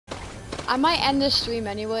I might end this stream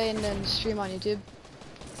anyway and then stream on YouTube.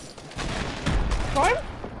 Got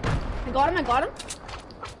him? I got him.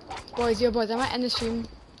 Boys, I might end the stream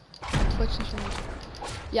on Twitch and stream.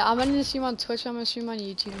 Yeah, I'm ending the stream on Twitch, I'm gonna stream on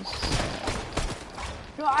YouTube.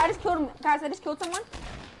 No, I just killed him. Guys, I just killed someone.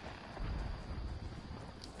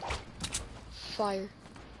 Fire.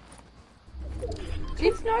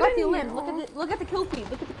 It's not got the limb. Look at the kill feed.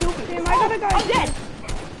 Look at the kill feed. Damn, I got a guy. I'm dead.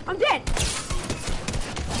 I'm dead.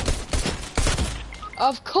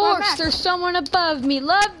 Of course, there's someone above me.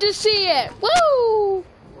 Love to see it. Woo!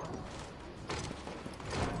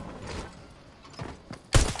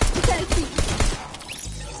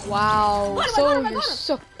 Wow.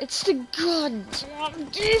 It's the god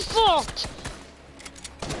default.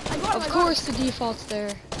 Of course, the default's there.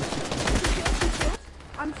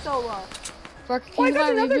 I'm so low. Barker, can you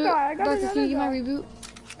get my reboot? Barker, can you get my reboot?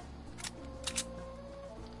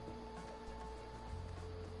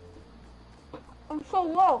 I'm so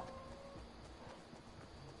low.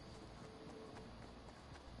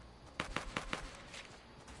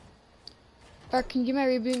 Barker, can you get my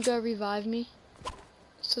reboot and go revive me?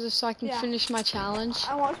 So I can finish my challenge.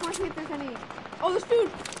 I want to see if there's any. Oh, this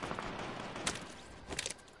dude!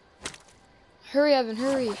 Hurry, Evan,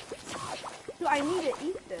 hurry. Dude, I need to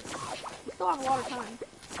eat this. We still have a lot of time.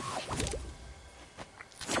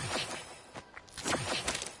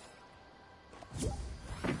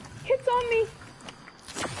 Hits on me.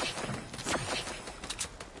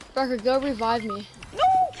 Barker, go revive me.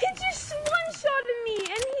 No, kid just one-shotted me,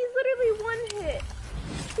 and he's literally one hit.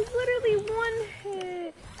 He's literally one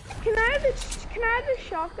hit. Can I have the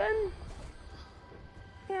shotgun?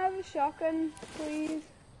 Can I have a shotgun, please?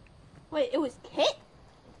 Wait, it was Kit?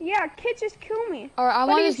 Yeah, Kit just killed me. Alright, I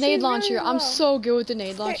want his nade launcher. Really I'm so good with the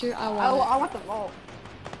nade launcher. I want the vault.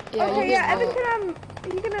 it. Yeah, okay, yeah, Evan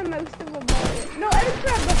can have most of the vault. No, Evan can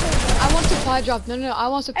have the whole vault. I want supply drop. No, I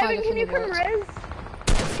want supply drop Evan, from the vault. can you come res?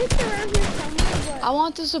 Hit the res here somewhere, but... I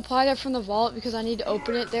want the supply drop from the vault because I need to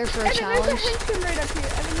open it there for a Evan, challenge. there's a henchman right up here.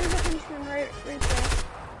 Evan, there's a henchman right there.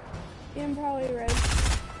 You can probably res.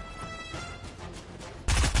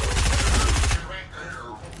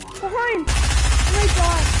 Behind! Oh my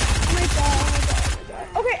god! Oh my god! Oh my god! Oh my god!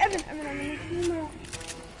 Okay, Evan!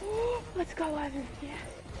 Let's go, Evan! Yes!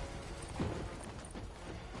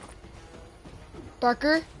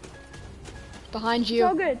 Barker, behind you. It's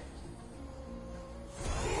all good.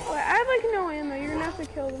 Wait, I have like no ammo. You're gonna have to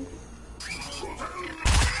kill them.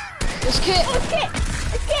 This Kit. Oh, it's Kit!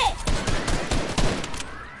 It's Kit!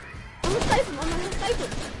 I'm gonna snipe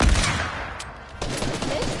him.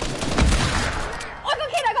 Oh,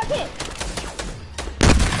 I got Kit!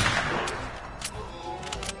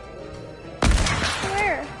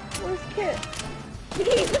 Where? Where's Kit?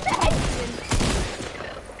 He's with the head.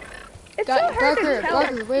 It's so hard to tell.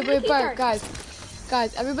 Barker, wait, Barker,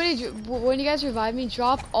 guys, everybody, when you guys revive me,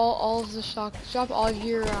 drop all of the drop all of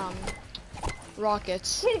your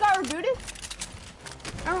rockets. He got rebooted?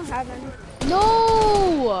 I don't have any.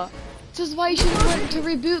 No! This is why you should have went to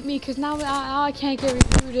reboot me, because now I can't get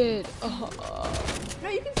rebooted. No,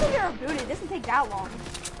 you can still get rebooted. It doesn't take that long.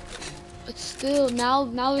 But still, now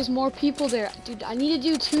there's more people there. Dude, I need to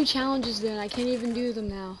do 2 challenges then. I can't even do them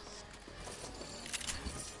now.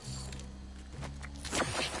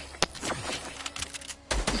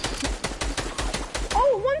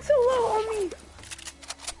 Oh, one's so low on me.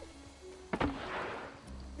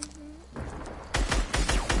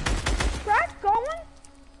 Crack, got one?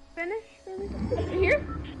 Finish. Here?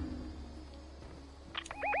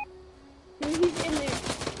 He's in there.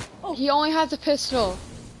 Oh. He only has a pistol.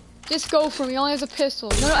 Just go for him. He only has a pistol.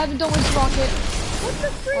 No, Evan, don't waste the rocket. What the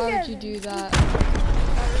freak? Why would you do that?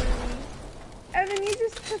 Evan, you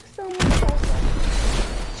just took so much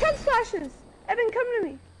health. Chug splashes. Evan, come to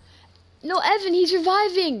me. No, Evan, he's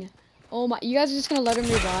reviving. Oh my, you guys are just gonna let him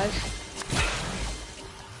revive?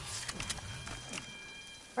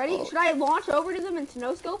 Ready? Should I launch over to them and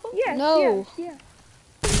no scope them? Yes, No. Yes.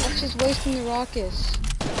 That's just wasting the rockets.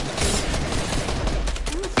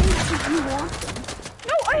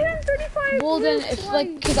 No, I hit him 35. Well then, if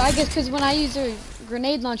like, cause when I use a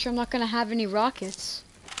grenade launcher, I'm not gonna have any rockets.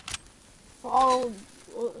 Oh,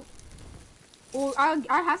 well, I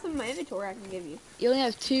have some in my inventory I can give you. You only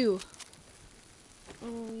have 2.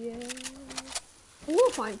 Oh yeah. We'll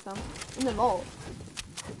find some in the vault.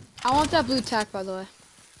 I want that blue tack, by the way.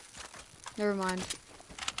 Never mind.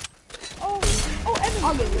 Oh, Evan.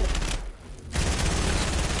 I'll give you it.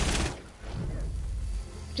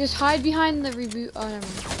 Just hide behind the reboot. Oh, never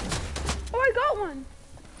mind. Oh, I got one.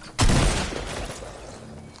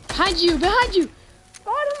 Behind you! Behind you!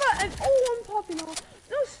 Got him. Oh, I'm popping off.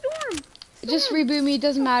 No, Storm. Just reboot me. It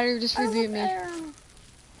doesn't matter. Just I reboot love me. Aaron.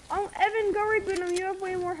 Oh, Evan, go reboot him. You have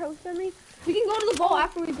way more health than me. We can go to the vault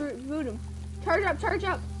after we boot him. Charge up, charge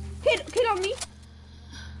up. Kid on me.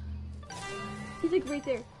 He's like right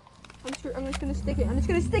there. I'm just gonna stick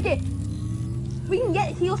it. We can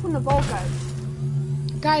get heals from the vault, guys.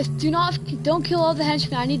 Guys, don't kill all the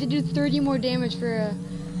henchmen. I need to do 30 more damage for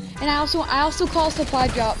and I also call supply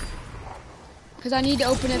drop. Cause I need to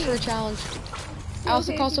open it for a challenge. I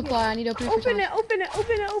also call supply. I need to open it for a challenge.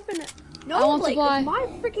 Open it. No, I want like, supply. it's my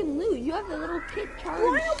freaking loot. You have the little kit charge.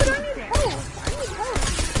 Well, I know, but I need help.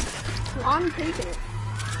 Well, I'm taking it.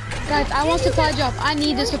 Guys, I want supply drop. I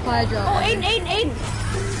need the supply drop. Oh, Aiden.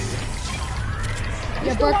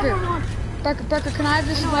 Yeah, Barker, can I have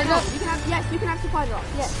the supply drop? You can have supply drop.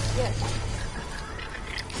 Yes.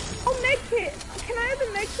 Oh, med kit. Can I have the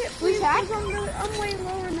med kit, please? Hack? I'm way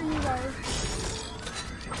lower than you guys.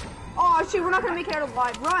 Oh shit, we're not gonna make it out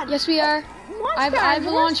alive. Run. Yes, we are. I have a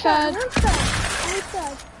launch pad. Launch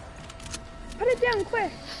pad. Put it down,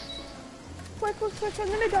 quick. Quick. I'm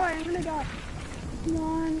gonna die. Come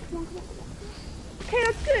on. Okay,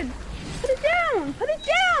 that's good. Put it down.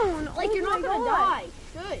 Like Oh you're not my gonna God. die.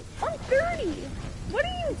 Good. I'm 30. What are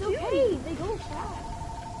you doing? Okay, they go fast.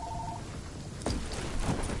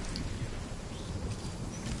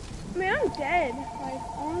 Man, I'm dead. Like,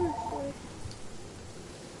 honestly.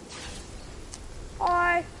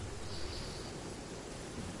 Hi.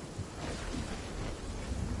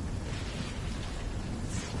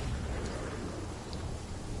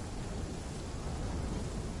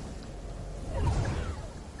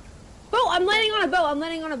 Boat, I'm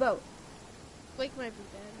landing on a boat. Blake might be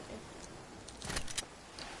dead.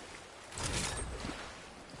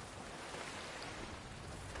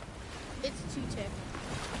 It's 2-tick.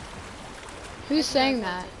 Who's saying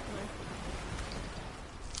that?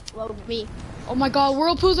 Well, me. Oh my God,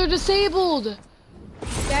 whirlpools are disabled.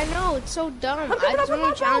 Yeah, I know, it's so dumb. Okay, I but do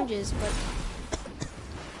I'm challenges, but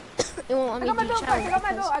it won't let me I got my do boat, guys.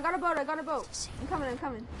 challenges. I got a boat. I'm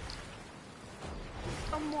coming.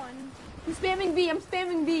 Someone. I'm spamming B.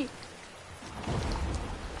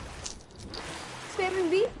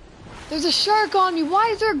 Spamming B. There's a shark on me. Why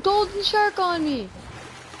is there a golden shark on me?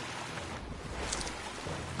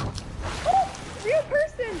 Oh, real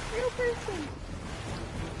person.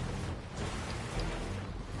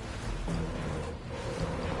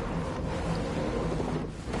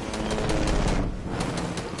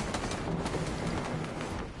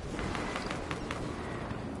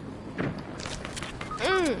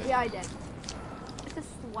 Yeah, I did. It's a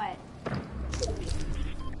sweat.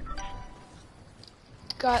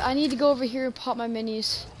 God, I need to go over here and pop my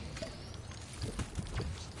minis.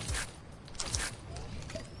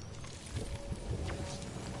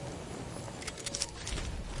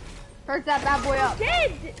 Hurt that bad boy up.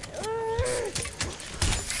 Dead.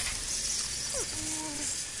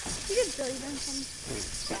 You did really done something.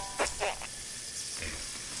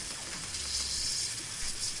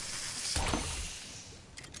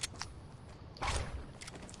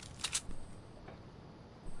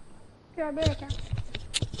 Yeah, better.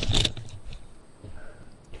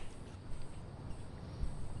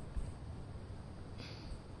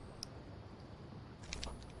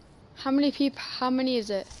 How many is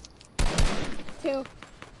it? 2.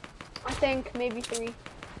 I think maybe 3.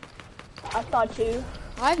 I thought 2.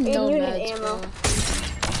 I have no you need meds, ammo. bro.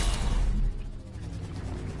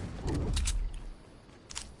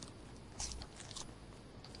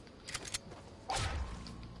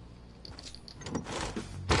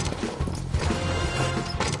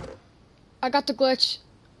 I got the glitch.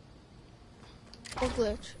 What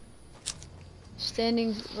glitch?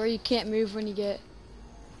 Standing where you can't move when you get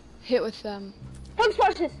hit with them. Chug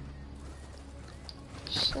splashes.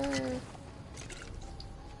 Sure.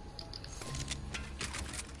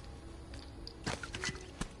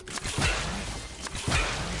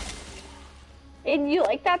 And you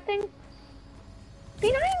like that thing?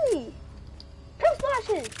 Behind me. Chug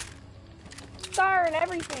splashes. Star and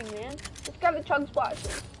everything, man. Just grab the chug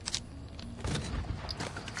splashes.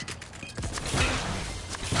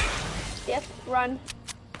 Yes, run.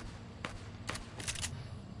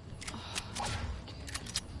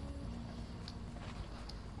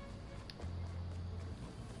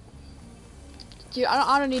 Dude,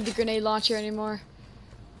 I don't need the grenade launcher anymore.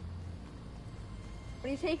 What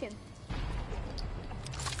are you taking?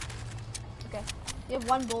 Okay. You have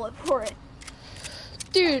 1 bullet for it.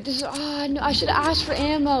 Dude, this is, no, I should have asked for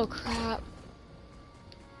ammo. Crap.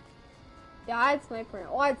 Yeah, I had sniper.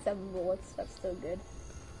 Oh, I had 7 bullets. That's still good.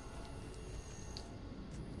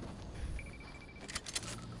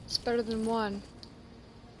 It's better than 1.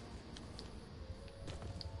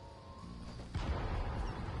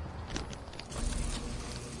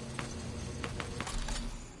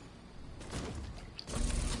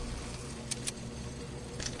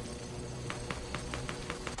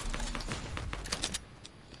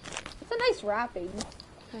 nice rapping.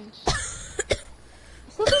 Thanks.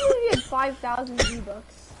 So you had 5,000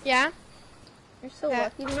 V-Bucks. Yeah. You're so Yeah.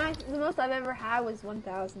 lucky. The most I've ever had was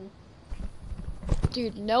 1,000.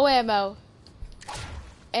 Dude, no ammo.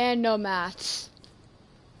 And no mats.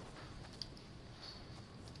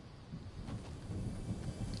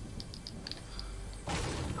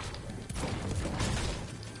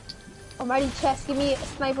 Almighty chest, give me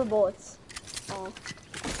sniper bullets. Oh.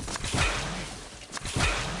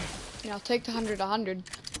 Yeah, I'll take the 100.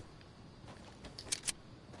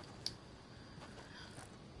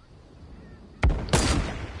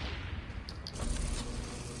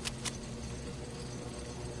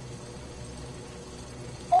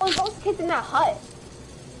 Oh, there's also kids in that hut.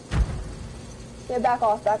 Yeah, back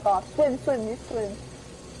off, back off. Swim, just swim.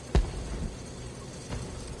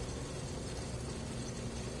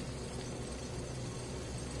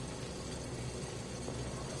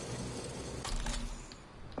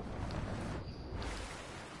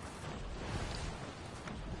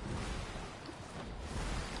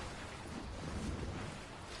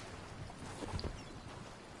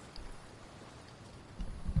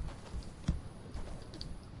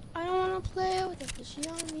 I don't wanna play with the fishy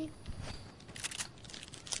on me.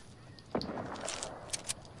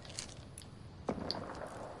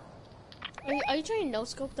 Are you trying to no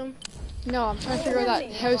scope them? No, I'm trying to figure out where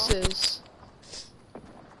that house is.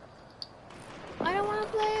 I don't wanna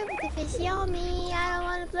play with the fishy on me. I don't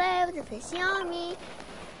wanna play with the fishy on me.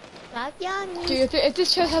 Love on me. Dude, if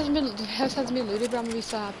this house hasn't been looted, bro, I'm gonna be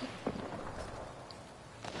so happy.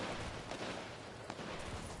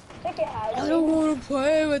 I think it has. I don't wanna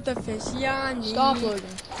play with the fishy on me. Stop, Logan.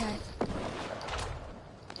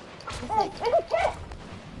 Oh, there's a chest!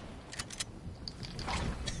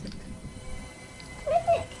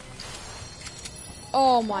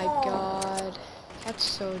 Oh my god. That's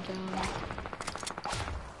so dumb.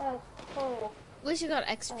 That's cool. At least you got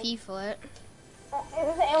XP for it.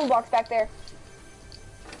 There's an ammo box back there.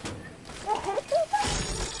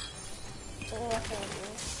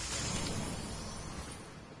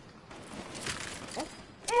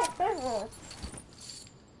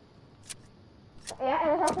 Yeah, and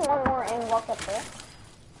there's also one more ammo box up there.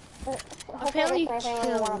 Apparently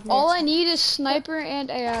All I need is sniper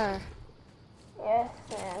and AR. Yes,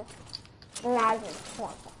 man. Imagine. Come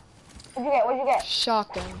on. What'd you get?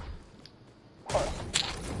 Shotgun. Of course.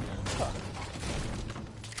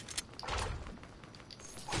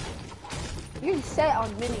 You're set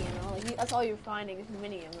on mini ammo. Like, that's all you're finding is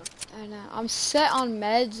mini ammo. I know. I'm set on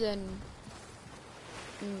meds and.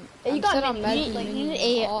 Yeah, you I'm got set on mini- meds. you- like, and you minis.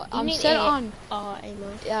 need All- you I'm need set a- on.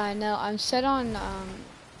 ammo. Yeah, I know. I'm set on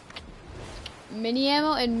mini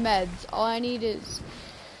ammo and meds. All I need is.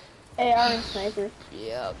 AR and sniper.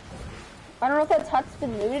 Yep. I don't know if that hut's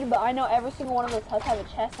been looted, but I know every single one of those huts have a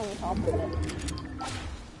chest on the top of it.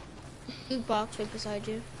 Big box right beside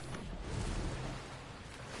you.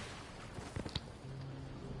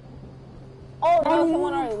 Oh no,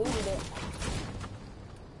 someone already looted it.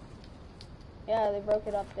 Yeah, they broke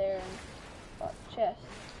it up there and got the chest.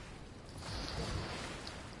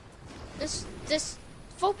 There's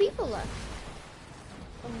 4 people left.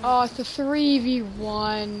 Oh, it's a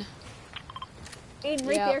 3v1. Aiden,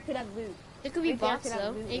 right Yeah. there could have loot. There could be Right there bots could have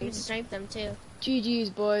though. loot, You can Aiden. snipe them too.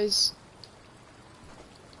 GG's, boys.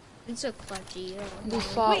 It's so clutchy. We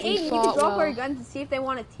fought. Wait, We Aiden, you fought can drop our well. guns and see if they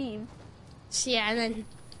want a team. Yeah, and then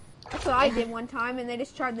That's what I did one time, and they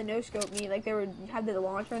just tried to no-scope me. Like, they had the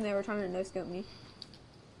launcher, and they were trying to no-scope me.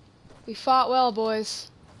 We fought well, boys.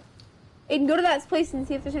 Aiden, go to that place and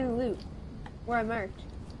see if there's any loot. Where I marked.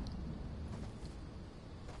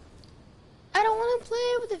 I don't want to play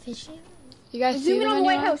with the fishy. You guys see Zoom in them on the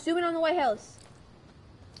White anywhere? House. Zoom in on the White House.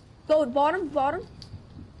 Go bottom.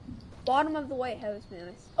 Bottom of the White House,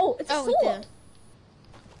 man. Oh, it's a Oh, we solo. did.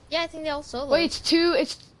 Yeah, I think they all solo. Wait, it's two.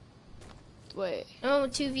 It's wait. Oh,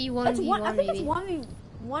 2v1 That's v1 one. I think maybe. it's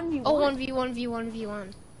 1v1. Oh, 1v1 v1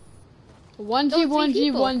 v1. 1v1 three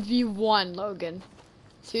people. v1 v1. Logan.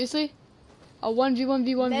 Seriously? A 1v1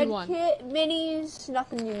 v1 v1. Medkit, minis,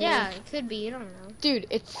 nothing new. Yeah, it could be. You don't know. Dude,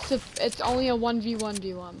 it's only a 1v1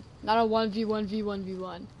 v1, not a 1v1 v1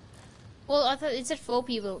 v1. Well, I thought it said 4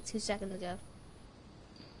 people 2 seconds ago.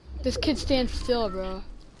 This kid stands still, bro.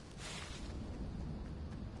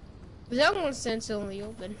 But that one stands still in the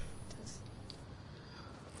open.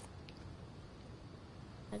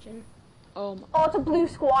 Imagine. Oh my. Oh, it's a blue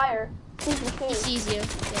squire. It's easier.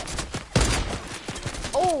 Yeah.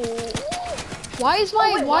 Oh. Why is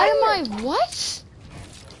my? wait, why why am I? What?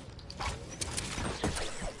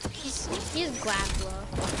 He's Glasslow.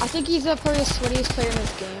 I think he's probably the sweatiest player in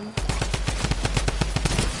this game.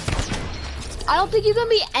 I don't think you can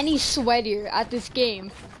be any sweatier at this game.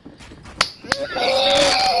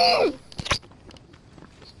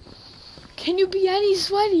 Can you be any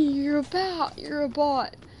sweaty? You're a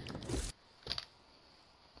bot.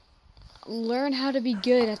 Learn how to be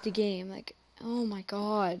good at the game. Like, oh my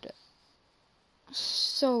god.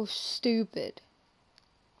 So stupid.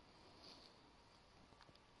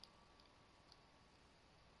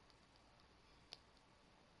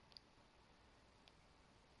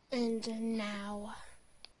 And now.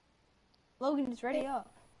 Logan's ready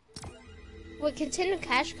up. Wait, contender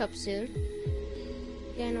cash cup soon.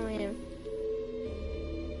 Yeah, I know I am.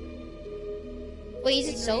 Wait, is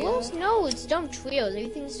it solos? No, it's dumb trios.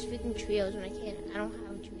 Everything's freaking trios when I can't. I don't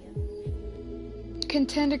have a trio.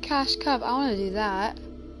 Contender Cash Cup. I want to do that.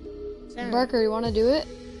 Same. Barker, you want to do it?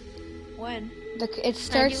 When? It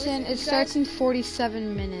starts in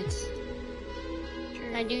 47 minutes.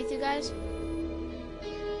 Can I do with you guys?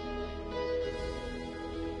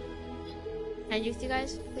 Can I do with you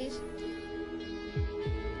guys, please?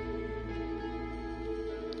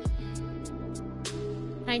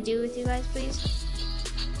 Can I do with you guys, please?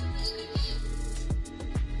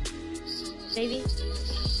 Maybe?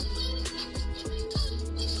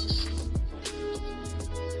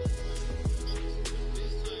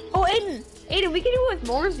 Oh, Aiden! Aiden, we can do it with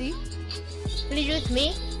Morsey. Can you do it with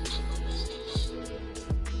me?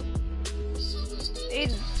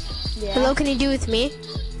 Aiden, Yeah. Hello, can you do it with me?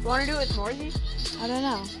 you wanna do it with Morsey? I don't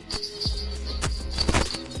know.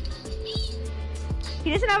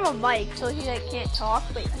 He doesn't have a mic, so he like can't talk,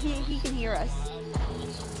 but he can hear us.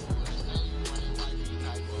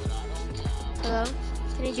 Hello?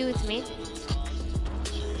 Can you do it with me?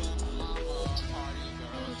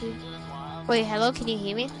 Wait, hello, can you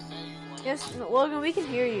hear me? Yes, Logan, we can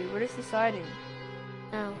hear you. We're just deciding.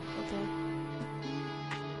 Oh, okay.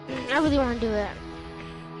 I really want to do it.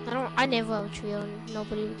 I never have a trio and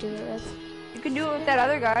nobody would do it with. You can do it with that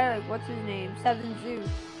other guy, like what's his name? Seven Zoo.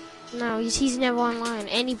 No, he's never online,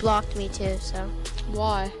 and he blocked me too, so.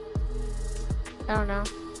 Why? I don't know.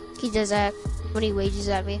 He does that when he wages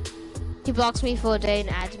at me. He blocks me for a day and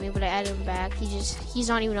adds me, but I add him back. He's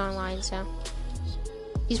not even online, so.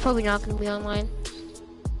 He's probably not gonna be online.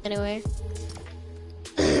 Anyway.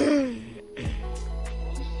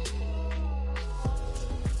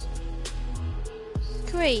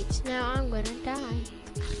 Great, now I'm gonna die.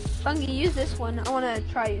 Fungi, use this one. I wanna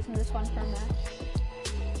try using this one for a match.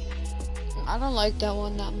 I don't like that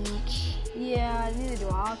one that much. Yeah, neither do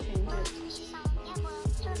I. I'll change it.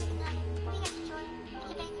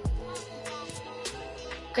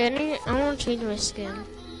 Okay, I want to change my skin.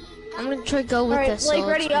 I'm gonna try go with Alright, this. Blake,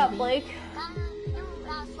 ready up, Blake.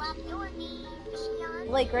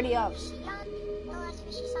 Blake, ready up.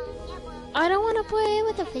 I don't want to play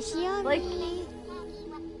with a fishy on Blake. me.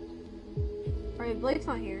 Alright, Blake's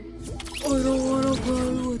not here. I don't want to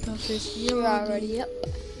play with a fishy You're on already me. up.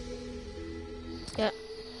 Yeah.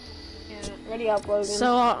 Yeah, ready up, Logan.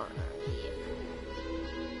 So,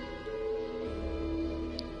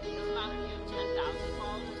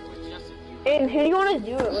 Aiden, who do you want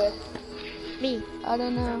to do it with? me. I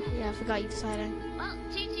don't know. Yeah, I forgot you decided.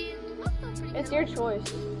 It's your choice.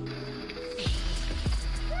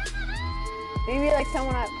 Maybe like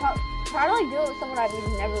someone try to like do it with someone I've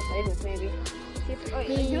even never played with. Maybe.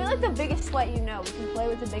 Do it like the biggest sweat you know. We can play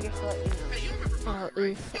with the biggest sweat you know. Oh,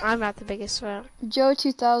 oof. I'm not the biggest sweat. Joe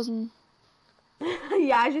 2000.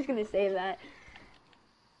 Yeah, I was just gonna say that.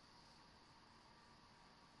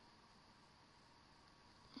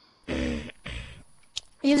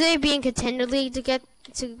 You have to be in contender league to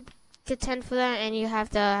contend for that, and you have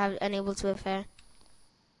to have unable to affair.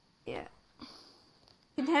 Yeah.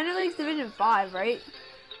 Contender League's Division 5, right?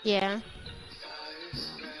 Yeah.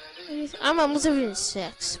 I'm almost Division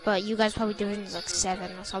 6, but you guys probably Division like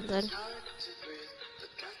 7 or something.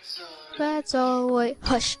 That's all. Wait,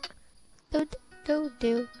 hush. Do.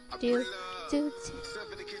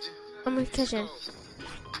 I'm in the kitchen.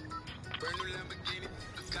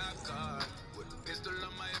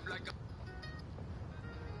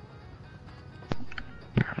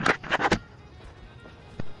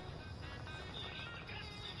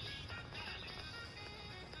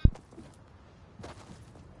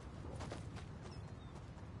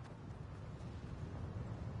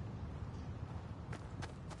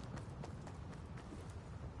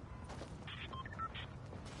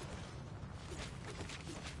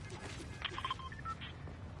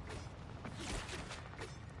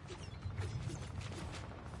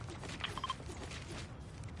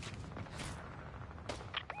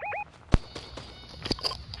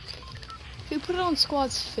 Who put it on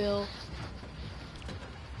squads? Phil.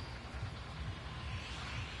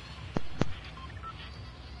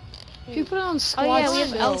 Who put it on Oh squad yeah, we have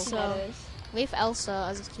still? Elsa. We have Elsa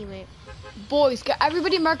as a teammate. Boys,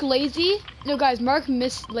 everybody mark Lazy. No, guys, mark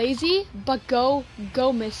Miss Lazy, but go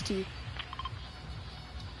Misty.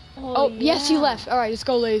 Oh, yes, he left. All right, let's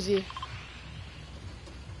go Lazy.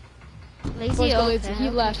 Lazy, Boys, go okay. Lazy. He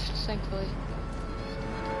left, thankfully.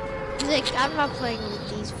 He's like, I'm not playing with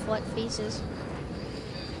these flat faces.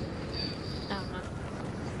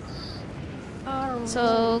 I don't know.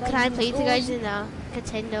 So, can I play with you guys in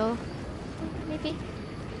Nintendo? Maybe?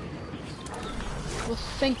 We'll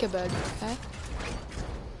think about it, okay?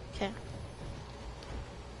 Okay.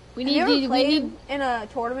 We Have you ever need played in a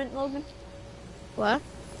tournament, Logan? What?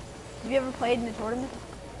 Have you ever played in a tournament?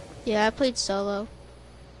 Yeah, I played solo.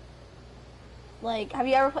 Like, have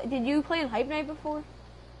you ever did you play in Hype Night before?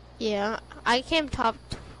 Yeah, I came top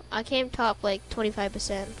like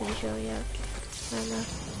 25%, pretty sure, yeah. I don't know.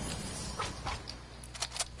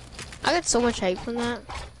 I got so much hype from that.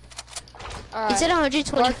 Alright. It said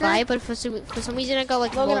 125, Barker? but for some reason I got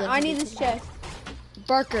like more Logan, than I need this 125. chest.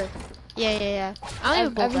 Barker. Yeah. I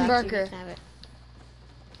don't even Evan both Barker. actually have it.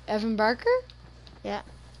 Evan Barker? Yeah.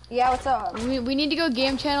 Yeah, what's up? We need to go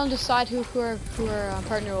game channel and decide who our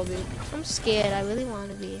partner will be. I'm scared. I really want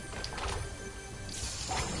to be.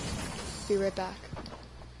 Be right back.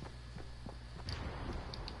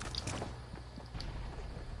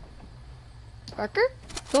 Barker?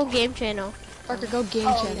 Go game channel. Barker, go game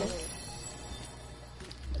Oh, channel.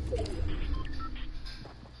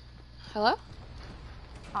 Hello?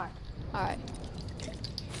 Hi. Alright.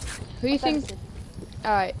 Who do you think?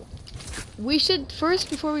 Alright. We should, first,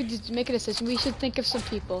 before we make a decision, we should think of some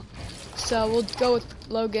people. So we'll go with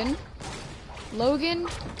Logan. Logan,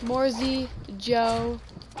 Morzy, Joe.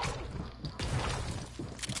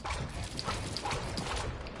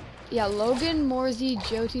 Yeah, Logan, Morzy,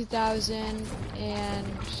 Joe 2000, and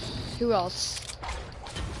who else?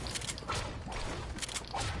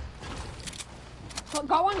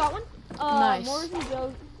 Got one. Nice. Morrison,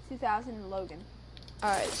 Joe, 2000, and Logan.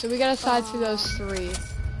 Alright, so we gotta decide through those three.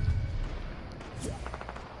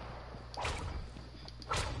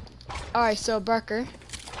 Alright, so Barker.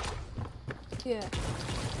 Yeah.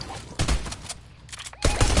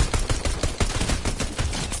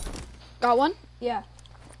 Got one? Yeah.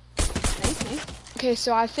 Nice. Okay,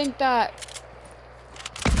 so I think that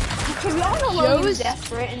Okay, we all know Logan's Joe's-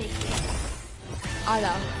 desperate and he's I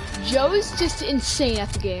know. Joe's just insane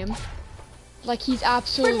at the game. Like he's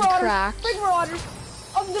absolutely cracked. Big Marauders.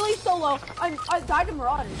 I'm literally so low. I died to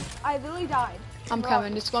Marauders. I literally died. I'm Marauders.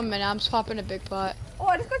 coming, just 1 minute, I'm just popping a big pot. Oh,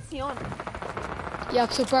 I just got Sion. Yeah,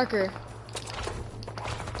 so Barker.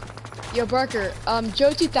 Yo, Barker,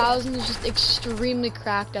 Joe 2000 is just extremely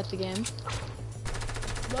cracked at the game.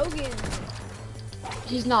 Logan.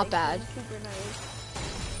 He's not bad. Super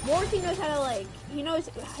nice. Morty knows how to like. He knows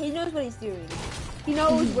what he's doing. He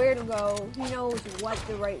knows where to go. He knows what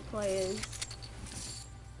the right play is.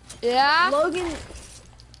 Yeah? Logan.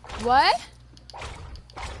 What?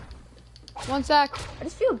 1 sec. I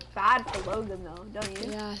just feel bad for Logan though, don't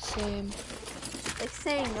you? Yeah, same. Like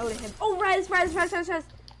saying no to him. Oh, res.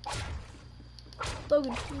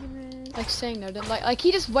 Logan. Res. Like saying no to like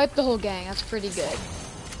he just wiped the whole gang. That's pretty good.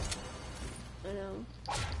 I know.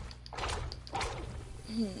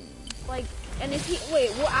 Like, and if he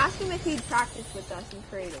we'll ask him if he'd practice with us in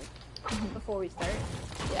creative before we start.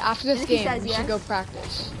 Yeah, after this And if he game, says we yes? should go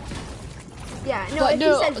practice. Yeah, no. But if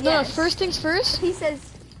no, he says no, yes, first things first. he says.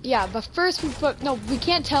 Yeah, but first we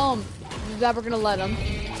can't tell him that we're gonna let him.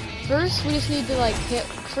 First, we just need to like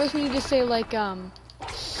first we need to say like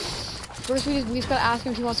first we just gotta ask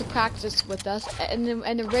him if he wants to practice with us, and then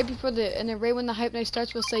right when the hype night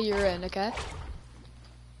starts, we'll say you're in, okay?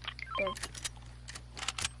 Okay.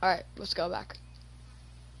 All right, let's go back.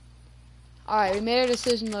 All right, we made our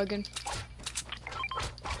decision, Logan.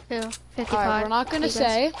 Yeah, 55. All right, we're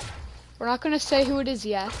not gonna say who it is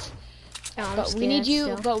yet. No, I'm But scared we need you.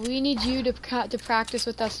 still. But we need you to practice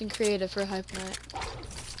with us in creative for hype night.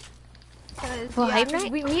 For Hype 'cause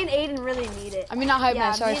Night? me and Aiden really need it. I mean, not hype Yeah,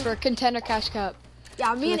 night. Sorry, me and- for contender cash cup.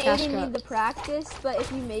 Yeah, me for and the Cash Aiden Cup. need the practice, but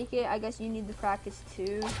if you make it, I guess you need the practice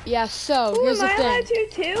too. Yeah. So Ooh, here's am the I thing. allowed to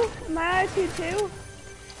too? Am I allowed to too?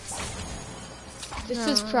 This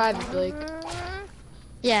is private, Blake.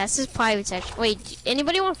 Yeah, this is private section. Wait,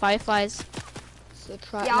 anybody want fireflies? Yeah,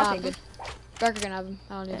 I'll Nah, I'm take good. Barker can have them.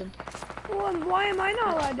 I don't need them Well, why am I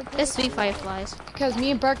not allowed to play? There's 3 fireflies. because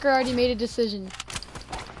me and Barker already made a decision.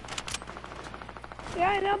 Yeah,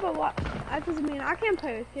 I know, but what? That doesn't mean I can't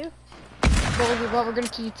play with you. But we're gonna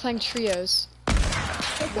be playing trios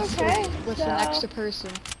It's okay. with so, an extra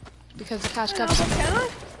person because the cash I know, cup's. but can I?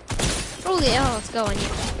 Oh yeah, let's go on you.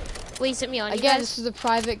 Wait, is it me on you Again, guys? this is a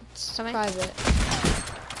private. Coming. Private.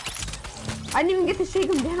 I didn't even get to shake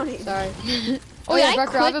him down. Aiden. Sorry. Oh Wait, yeah,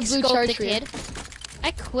 Barker, I have a quick blue scoped charge the for you. kid.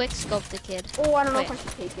 I quick scoped the kid. Oh, I don't know Wait. if I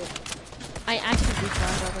should take it. I actually blue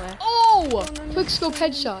charge, by the way. Oh! Quick scope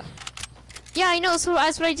headshot. Yeah, I know. So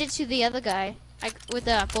that's what I did to the other guy. With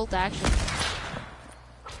the bolt action.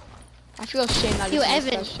 I feel ashamed I Yo, just missed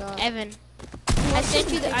Evan. that shot. Evan. I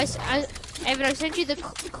sent you the. Evan, I sent you the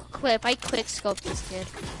clip. I quick scoped this kid.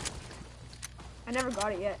 I never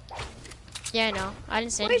got it yet. Yeah, I know. I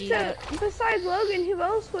didn't send Wait, you so yet. besides Logan, who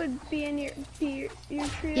else would be in your trio?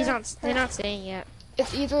 He's not. They're not saying yet.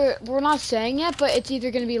 It's either, we're not saying yet, but it's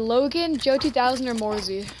either gonna be Logan, Joe 2000, or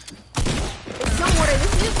Morzy. Don't worry,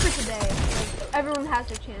 this is just for today. Like, everyone has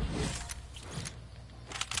their chances.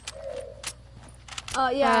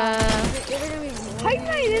 Yeah. It's either gonna be Hype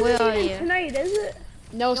night Where isn't are even you? tonight, is it?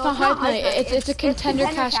 No, it's No, not hype night. Hype It's a contender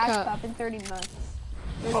cash cup. in 30 minutes.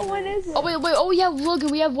 Oh, when is it? Oh wait, oh yeah, Logan,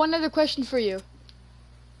 we have one other question for you.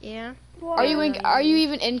 Yeah. Are you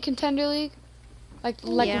even in contender league? Like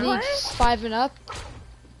Yeah. league 5 and up?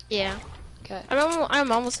 Yeah. Okay.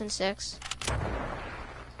 I'm almost in 6.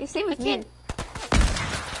 You same with I me. can't.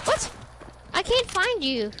 What? I can't find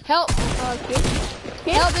you. Help! Kid?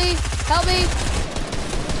 Help me! Help me!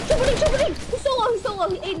 Triple D! He's so low, he's so low.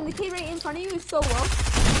 Aiden, the kid right in front of you is so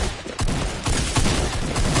low.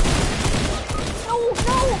 No,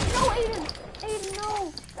 Aiden! Aiden,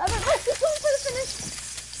 no! He's going for the finish!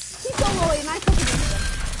 He's so low, Aiden, I took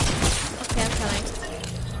it. Okay, I'm coming.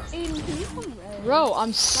 Aiden, can you come red? Bro,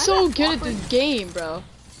 I'm so good at this game, bro.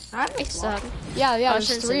 I suck. Yeah, I there's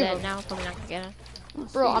shouldn't 3 say of that them. now. I'm probably not gonna get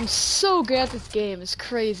it. Bro, I'm so good at this game. It's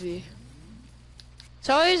crazy.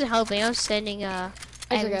 So I was helping. I was sending Evan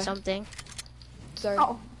okay. something. Sorry.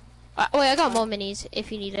 Oh, Wait, I got more minis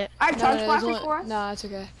if you need it. I have No, charge there's flashes only- for us? No, it's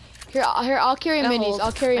okay. Here, I'll carry I minis. hold.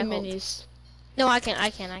 I'll carry I hold. minis. No, I can.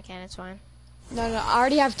 It's fine. No, I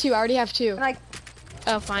already have 2. Like,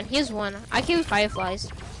 Oh, fine. Here's one. I carry fireflies.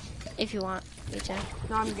 If you want me to.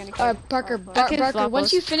 no, I'm gonna carry Parker, Okay, Parker, once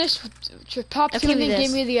Floppos. you finish, pop 2 Okay, and then this.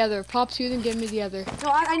 give me the other. Pop 2, then give me the other. No,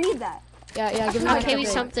 I need that. Yeah, give me No, I the carry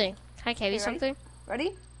other. something. Can I carry Okay, ready? something?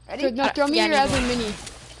 Ready? No, throw me Yeah, I your need other one. mini.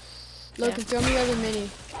 Logan, throw me your other mini.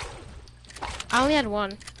 I only had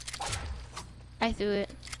one. I threw it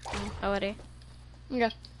already. Okay.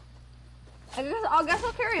 I guess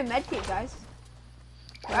I'll carry a med kit, guys.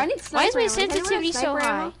 I need Why is sniper my ammo. Does anyone have sensitivity so sniper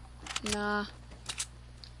high? ammo? Nah.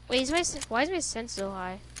 Wait, why is my sense so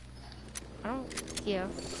high? I don't hear.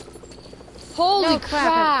 Holy No,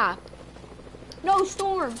 crap. crap! No,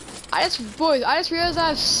 Storm. I just realized I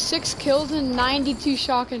have 6 kills and 92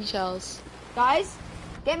 shotgun shells. Guys,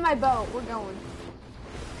 get in my boat. We're going.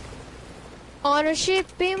 On a ship,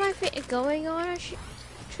 be my favorite. Going on a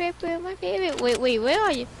trip, be my favorite. Wait, where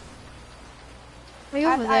are you? Are you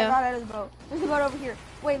over I there? got out of the boat. There's a boat over here.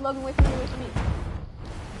 Wait, Logan, wait for me, wait for me.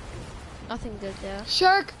 Nothing good there.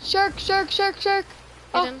 Shark!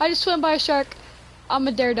 Oh, him. I just swam by a shark. I'm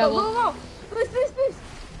a Go, daredevil. go, go! Boost!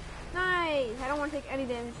 Nice! I don't want to take any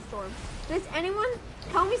damage to Storm. Does anyone,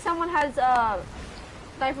 tell me someone has,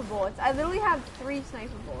 sniper bullets. I literally have 3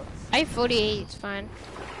 sniper bullets. I have 48, it's fine.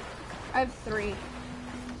 I have 3.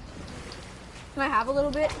 Can I have a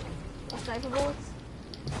little bit of sniper bullets?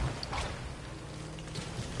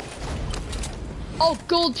 Oh,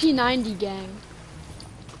 gold P90 gang.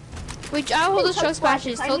 Wait, I'll hold Hey, the truck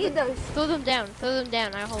splashes. I need those. Throw them down.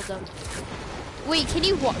 I hold them. Wait, can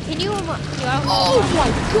you? Here, Oh my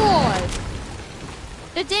god!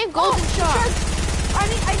 the damn golden shark. I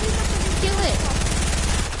need that. Kill it.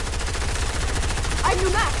 I have no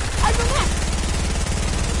max. I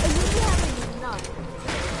literally have none.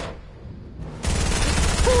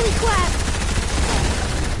 Holy crap!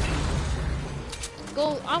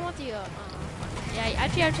 Gold. I want the. Yeah,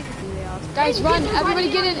 actually, I'll take the blue out. Guys, Hey, run! get in, Everybody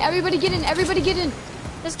run get in. in! Everybody get in!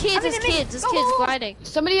 There's kids. I'm in There's the mix. kids. There's Go, kids go, go. gliding.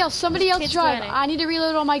 Somebody else Kids drive. running. I need to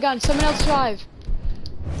reload all my guns. Someone else drive.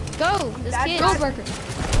 Go. There's Dad, kids. Go, Barker.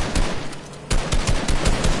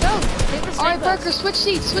 Go. Take the Alright, snipers. Barker, switch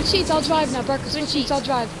seats. I'll drive now. Barker, switch seats. I'll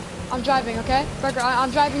drive. I'm driving, okay? Barker,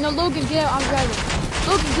 I'm driving. No, Logan, get out. I'm driving.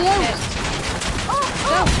 Logan, get out. Okay.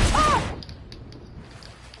 Oh!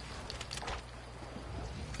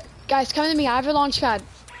 Guys, come to me. I have a launch pad.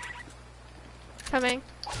 Coming.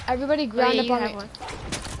 Everybody Oh, ground yeah, up you on have me. one.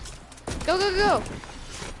 Go.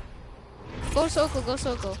 Go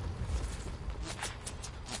circle.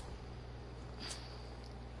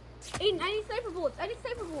 Aiden, I need sniper bullets. I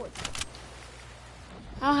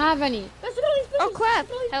don't have any. Let's go, let's go, Oh let's go, crap!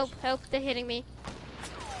 let's go. Help! They're hitting me.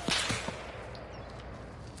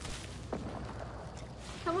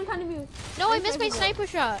 Someone behind me. No, I missed my sniper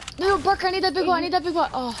shot. No, Barker, I need that big one. I need that big one.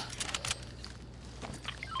 Oh.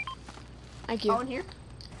 Thank you. Oh, in here?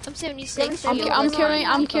 I'm 76.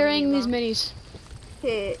 I'm carrying these minis.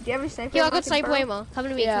 Okay, do you have a sniper? Yo, I got sniper ammo. Come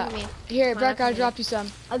to me, Yeah. come to me. Here, Come on, Barker, I come dropped you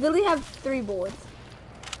some. I literally have 3 bullets.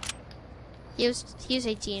 He was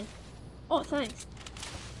 18. Oh, thanks.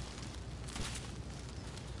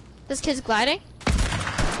 This kid's gliding?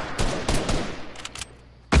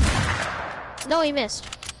 No, he missed.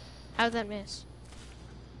 How'd that miss?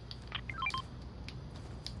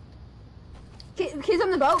 Kids on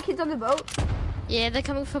the boat, kids on the boat. Yeah, they're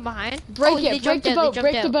coming from behind. Break they it, break jumped the out, boat, they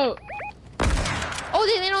break jumped the out. boat. Oh,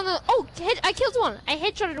 they landed on the. Oh, I killed one. I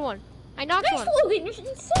headshotted one. I knocked Nice, one. Logan, you're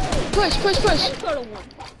insane. Push, push, push. Headshot of one.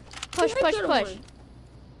 Push, push, Headshot of push. one.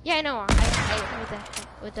 Yeah, I know.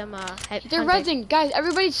 With them, They're rezzing. Guys,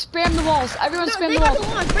 everybody spam the walls. Everyone No, spam they the got walls.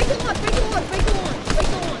 the launch, break the launch, break the launch, break the launch, break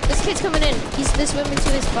the launch. This kid's coming in. They're swimming to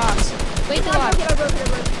his box. Wait the lock. I broke it.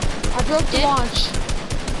 I broke the Did? launch.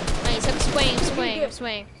 Nice, I'm swaying, I'm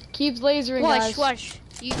swaying. Keep lasering, Watch, guys. watch.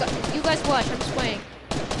 You guys watch, I'm swaying.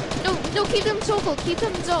 No, keep them in circle. Keep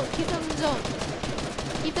them in zone. Keep them in zone.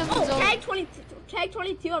 Keep them in Oh, zone. tag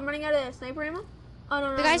 22, I'm running out of sniper ammo. Oh,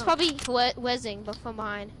 no, The guy's probably wezzing, but from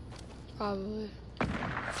behind. Probably.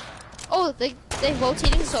 Oh, they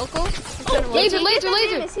rotating circle. Oh, Laser, Davis, laser.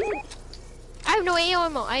 Davis, he's in- I have no AR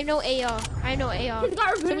ammo. I have no AR. He's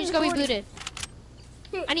got rebooted, Somebody's gonna be booted.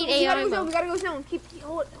 Okay, I need we AR gotta go ammo. zone, we gotta go zone.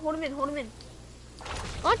 Hold him in.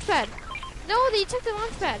 Launch pad. No, they took the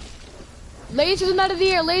launch pad. Laser them out of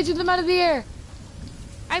the air, laser them out of the air.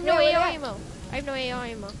 I have no Yeah, where AR at? ammo. I have no AR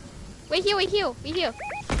ammo. Wait here.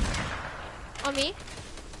 On me.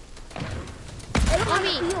 I don't On have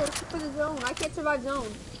me. heals for the zone. I can't survive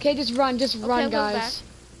zone. Okay, just run, I'm going guys.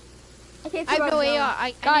 I can't I have survive no zone. AR. I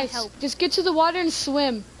need Guys, help. just get to the water and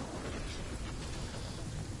swim.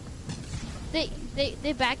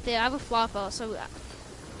 They back there. I have a flopper, so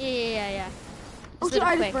yeah. Oh, Just shit, little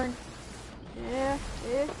I just quick. burned. Yeah.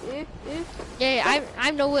 Yeah, I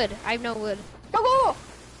have no wood. Go.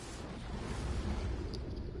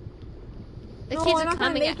 The No, kids I'm are not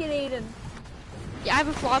gonna coming. make it, Aiden. Yeah, I have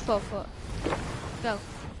a flopper for. Go.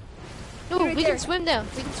 No, Right we there. can swim there.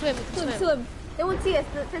 We can swim. Swim. They won't see us.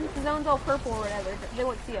 Since the zone's all purple or whatever, they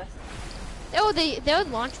won't see us. Oh, they're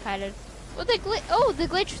launch padded. Oh, the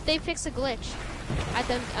glitch. They fixed the glitch at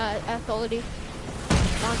the authority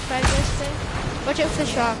launch pad glitch thing. Watch out for the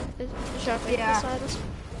shark. The shark right Yeah. beside us.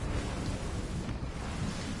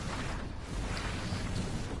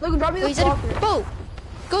 Logan, drop me Oh, the he's at a flopper. boat.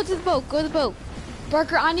 Go to the boat.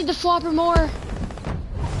 Barker, I need the flopper more.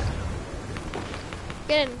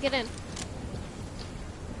 Get in.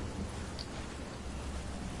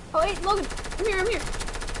 Oh wait, Logan, I'm here.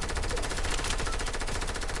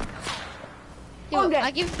 Yo, I'm dead.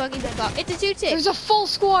 I give Buggy the car. It's a 2-tick. There's a full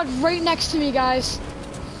squad right next to me, guys.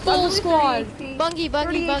 Full squad. Buggy.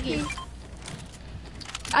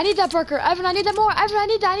 I need that, Barker. Evan, I need that more. Evan, I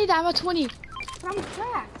need that. I'm at 20. But I'm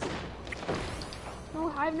cracked.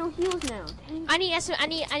 No, I have no heals now. Dang. I need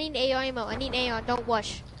AR ammo. I need AR. Don't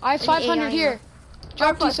wash. I have I need 500 AR here.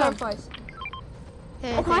 Drop you some. Fireflies.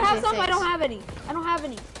 Oh, can I have some? I don't have any. Can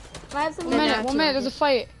I have some? No, One minute. There's a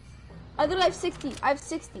fight. I literally have 60. I have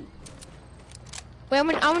 60. Wait, I'm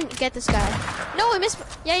gonna get this guy. No, I missed.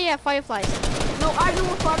 Yeah, fireflies. No, I have no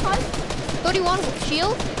more fireflies. 31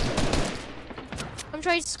 shield. I'm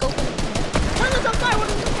trying to scope him. One of them's on fire.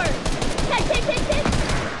 Take.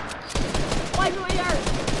 Oh, I have no AR.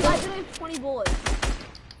 I literally have 20 bullets.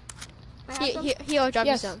 Can I have some? Here, I'll drop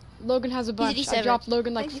Yes, you some. Logan has a bunch. I 87. dropped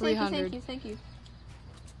Logan like Thank 300. you.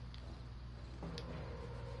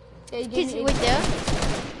 Yeah, you gave Kids, me wait there.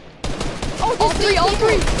 All three. In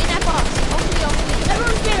that box. All three.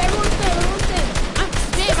 Everyone's dead.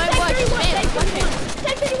 Spam, I watch. Spam.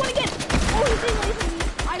 Tag 31 again. Oh, he's in me.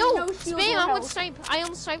 I have No, no shields. spam. or I'm health. with snipe. I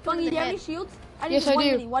almost sniped one Bungie, in do the you have any head. shields? Yes, I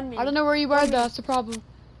do. 1 minute. I don't know where you are, though. That's the problem.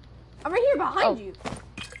 I'm right here behind Oh. you.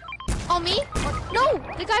 Oh, me? No,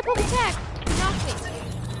 the guy pulled attack. He knocked me.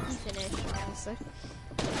 He's finished, honestly.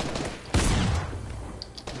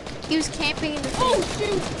 He was camping in the thing. Oh,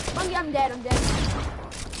 shoot. Bungie, I'm dead.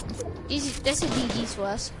 That's a DD's for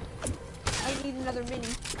us. I need another mini.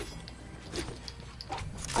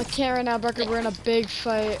 I can't right now, Barker. We're in a big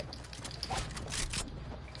fight.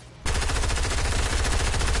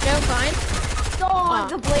 No, fine. Oh,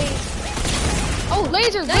 the blade. Oh,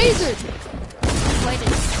 laser.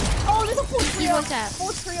 Waited. Oh, there's a full He trio. wants that.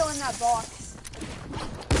 Full trio in that box.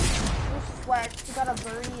 There's Flex. We got a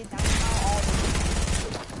birdie, a dynamite, all of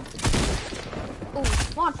them.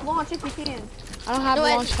 Oh, launch if you can. I don't have No,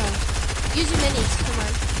 launch time. Use your minis. Come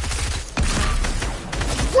on.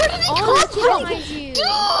 Where did he Oh, come look from? behind you.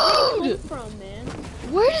 Dude! From man.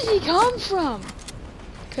 Where did he come from?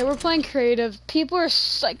 Okay, we're playing creative. People are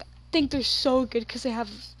like think they're so good because they have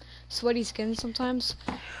sweaty skin sometimes.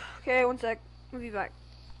 Okay, one sec. We'll be back.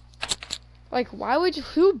 Like, why would you,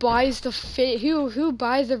 who buys the who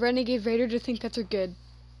buys the Renegade Raider to think that they're good?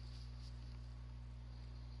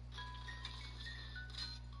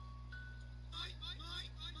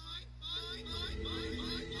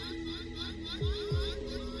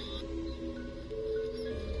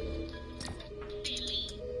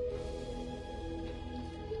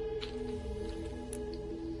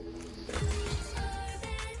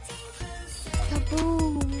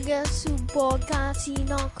 Kaboom! Guess who bought Gotti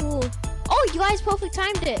not cool? Oh, you guys perfect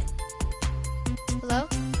timed it. Hello?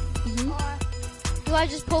 You guys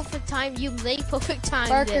just perfect timed. You late perfect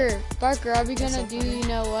timed it. Barker, are we gonna do you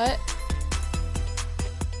know what?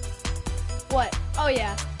 What? Oh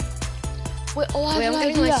yeah. Wait, oh, I Wait, have I'm an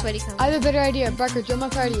getting my idea. sweaty come. I have a better idea. Barker, join my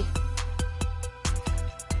party.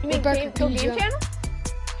 You mean Barker, game, can you game join? channel?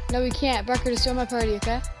 No, we can't. Barker, just join my party,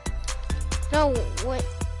 okay? No, what?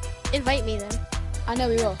 Invite me then. I know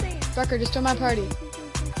we will. Barker, just join my party.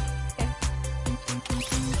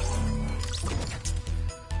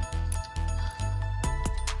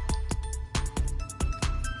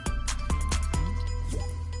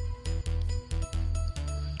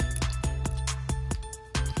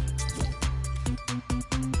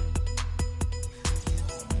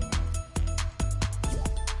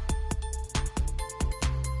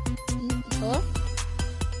 Hello?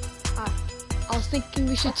 I was thinking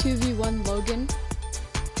we should 2v1 Logan.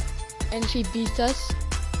 And if he beats us,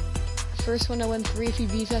 first one to win 3. If he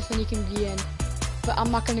beats us, then he can be in. But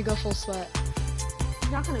I'm not gonna go full sweat.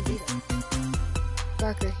 He's not gonna beat him.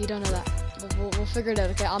 Barker, you don't know that. We'll figure it out,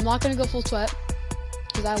 okay? I'm not gonna go full sweat.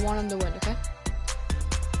 Because I want him to win, okay?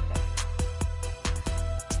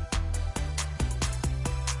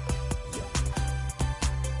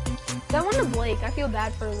 That one to Blake. I feel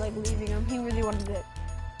bad for like leaving him. He really wanted it.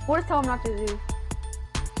 What did tell him not to do?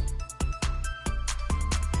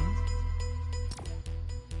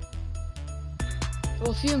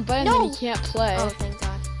 Well, if you invite him, then he can't play. Oh, thank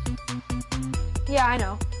God. Yeah, I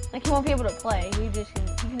know. Like he won't be able to play. He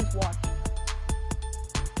can just watch.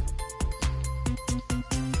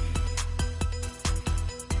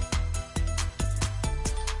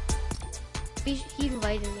 He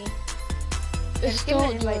invited me. It's Give him still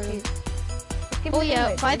an invite, Jordan. dude. Just give Oh him an yeah.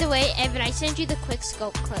 invite, By dude. the way, Evan, I sent you the quick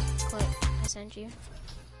scope clip. I sent you.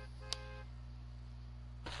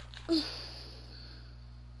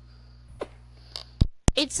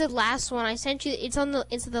 It's the last one. I sent you. It's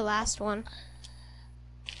the last one.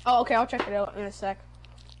 Oh, okay. I'll check it out in a sec.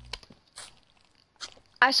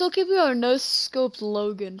 I still keep a no scoped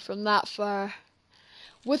Logan from that far.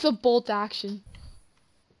 With a bolt action.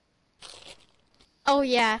 Oh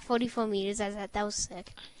yeah, 44 meters. That was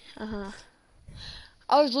sick. I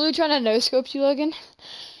was literally trying to no scope you, Logan.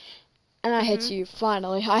 And I hit you,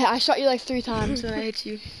 finally. I shot you like 3 times and I hit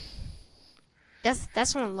you.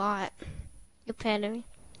 That's a lot. You're paying me.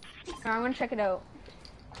 Alright, I'm gonna check it out.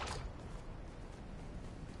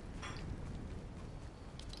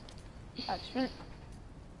 Attachment.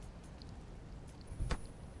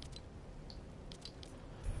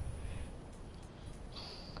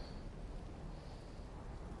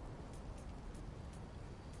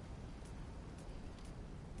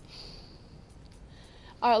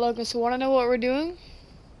 Alright, Logan, so wanna know what we're doing?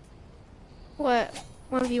 What?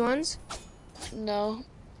 1v1s? No.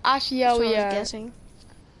 Actually, yeah, That's what we I was are. guessing.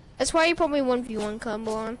 That's why you put me 1v1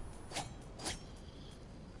 combo on.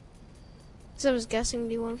 So I was guessing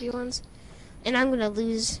the 1v1s. And I'm gonna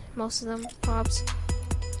lose most of them, pops.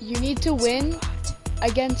 You need to win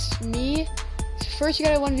against me. First, you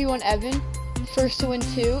gotta 1v1 Evan. First to win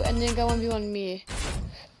 2, and then go 1v1 me.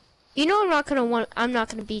 You know I'm not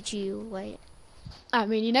gonna beat you, right? I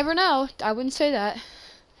mean, you never know. I wouldn't say that.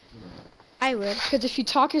 I would. Because if you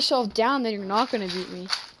talk yourself down, then you're not gonna beat me.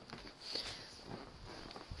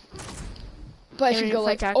 But if And you go if I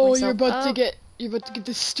like, talk oh, myself you're about to up- get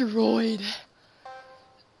destroyed.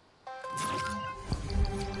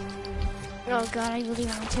 Oh god, I really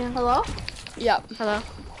want to. Hello? Yep. Hello?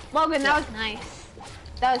 Logan, that was nice.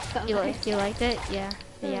 That was so nice. You liked it? Yeah.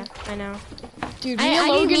 Yeah, I know. Dude, I me and didn't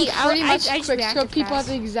Logan mean- pretty I much just quick reacted scope people at fast.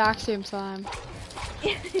 the exact same time.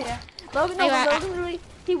 Yeah. Logan, no, Anyway, Logan literally,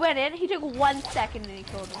 he went in, he took 1 second and he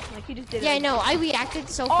killed him. Like, he just did it. Yeah, I know. I reacted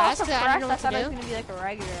so Oh, fast for that I didn't know press, I what thought it to was do. gonna be like a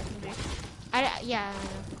regular or something. Yeah, I know.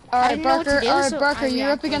 Alright, didn't know what to Barker. do, Alright, so Barker. I You're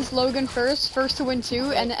up reacted. against Logan first. First to win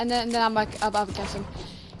 2, and then I'm like up against him.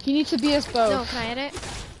 He needs to beat us both. No, can I edit?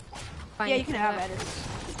 Fine, Yeah, you can do have that. edits.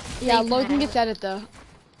 Yeah, you can Logan have gets it. edit though.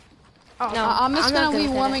 Oh, No. I'm just I'm not gonna good be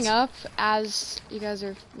with warming edits. up as you guys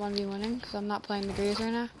are 1v1ing because I'm not playing the Graves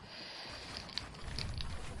right now.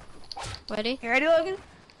 Ready? You ready, Logan?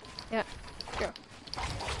 Yeah. Go.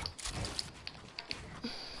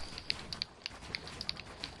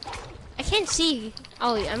 I can't see.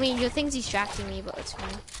 Oh, I mean, your thing's distracting me, but it's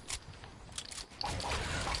fine.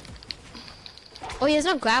 Oh, he has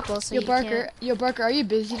no grapple, so Yo, you Barker, can't. yo, Barker, are you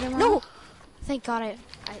busy tomorrow? No! Thank God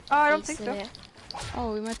I don't think aced so. it.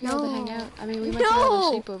 Oh, we might be able to hang No. out. I mean, we might be able to No!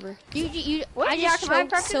 sleep over. You, What? I Yeah, just can I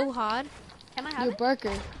choked press so it? hard. Can I have Yo, it?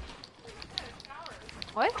 Barker.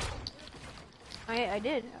 What? I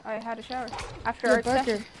did. I had a shower after Yo, our Barker.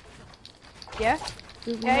 session. Yeah.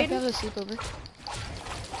 We Yeah, might you be able to sleep over.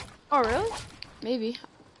 Oh really? Maybe.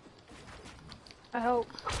 I hope.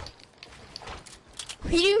 We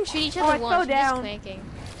didn't even shoot each Oh, other I once. fell We're just down. clanking.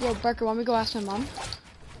 Yo, Barker, want me to go ask my mom?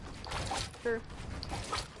 Sure.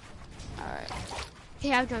 Alright.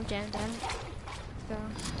 Okay, I'll jump down then. Go.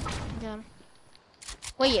 Down.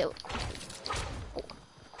 Wait, you.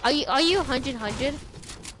 Are you 100?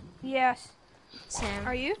 Yes. Sam?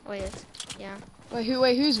 Are you? Wait, yeah.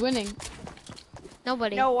 Wait, who's winning?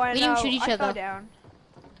 Nobody. No, I we know. didn't shoot each I other. fell down.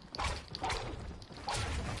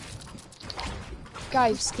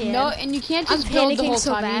 Guys, scared. no, and you can't I'm just build the panicking whole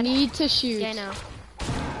so time. bad. You need to shoot. Yeah, I know.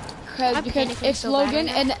 I'm Because panicking if so bad Logan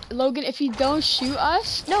right now. and Logan, if you don't shoot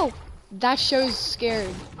us, No. that shows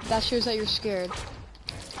scared. That shows that you're scared.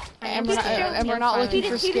 And He we're just not, showed and me. we're not He looking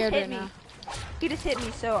just- for he just scared hit right me. now. He just hit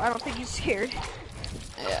me, so I don't think he's scared.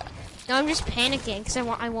 Yeah. No, I'm just panicking because I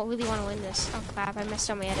really want to win this. Oh crap! I messed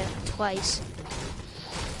up my edit twice.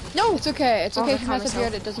 No, it's okay. It's Oh, okay I if you caught mess up your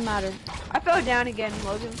myself. edit. It doesn't matter. I fell down again,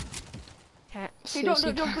 Logan. Okay. Hey,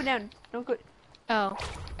 Seriously, don't go down. Don't go. Oh.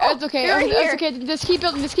 It's okay. you're It's here. okay. Just keep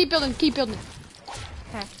building. Just keep building. Keep building.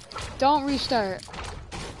 Okay. Don't restart.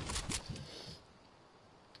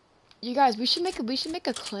 You guys, we should make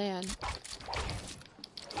a clan.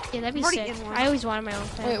 Yeah, that'd be I'm already sick. in one. I always wanted my own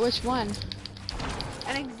thing. Wait, which one?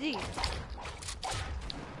 NXZ.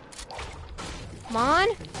 Come on.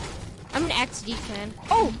 I'm an XD fan.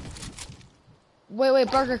 Oh,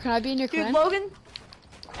 Wait, Barker. Can I be in your dude, clan? Logan.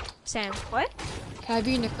 Sam, What? Can I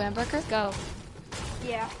be in your clan, Barker? go.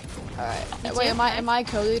 Yeah. All right. Me Wait, too. am I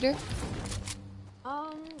co-leader?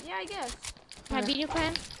 Yeah, I guess. Can I be in your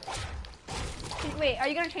clan? Wait, are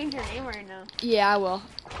you gonna change your name right now? Yeah, I will.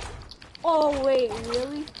 Oh wait,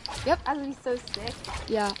 really? Yep. That'd be so sick.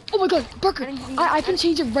 Yeah. Oh my God, Barker. NXZ. I can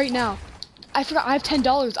change it right now. I forgot. I have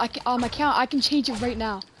 $10. On my account. I can change it right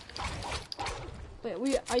now.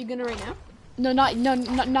 Wait, are you gonna right now? No,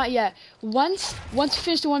 not yet. Once we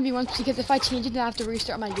finish the 1v1, because if I change it, then I have to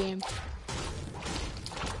restart my game.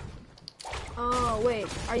 Oh wait,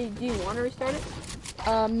 do you want to restart it?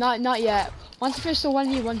 Not yet. Once I finish the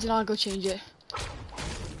 1v1s, then I'll go change it.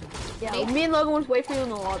 Yeah. Me and Logan will wait for you in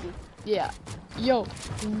the lobby. Yeah. Yo,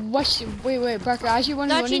 wait, Barker. As you No,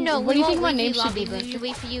 actually, no. what do you think my won't name wait should for you be, lobby. We Barker?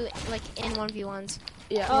 wait for you like in 1v1s.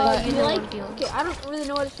 Yeah. Like, Do you you know like? what I'm doing. Okay, I don't really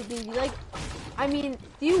know what it should be. Do you like? I mean,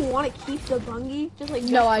 do you want to keep the Bungie? Just like No,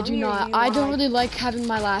 just I do Bungie, or not. you I wanna, don't like- really like having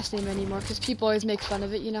my last name anymore because people always make fun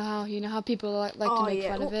of it. You know how people like Oh to make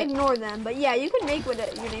yeah, fun of well, it. ignore them. But yeah, you can make what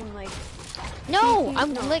your name like. No, CC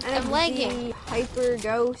I'm NXZ, lagging. Hyper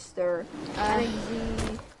Ghost or Uh,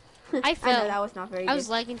 NXZ. I I know fell. that was not very I was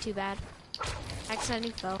good. lagging too bad.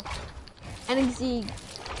 Accidentally fell. NXZ.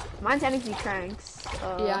 Mine's NXZ Cranks.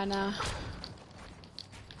 Yeah, I know.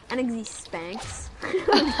 NXZ Spanks.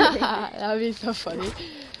 That would be so funny.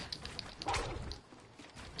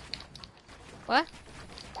 What?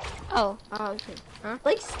 Oh, Oh, okay. Huh?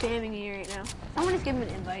 Like spamming me right now. Someone just give him an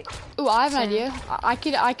invite. Ooh, I have an Sam.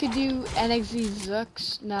 idea. I could do NXZ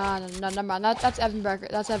Zooks. No, never mind. That's Evan Barker.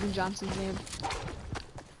 That's Evan Johnson's name.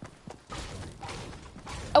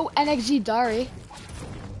 Oh, NXZ Dari.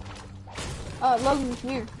 Logan, come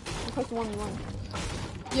here. I'm close to 1v1.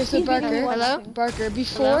 Yeah, so He's beating me Barker. one Hello? nothing. Barker,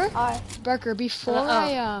 before Hi. Barker, before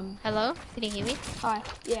Hello? Hello? Can you hear me? Hi.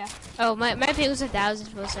 Yeah. Oh, my ping was 1,000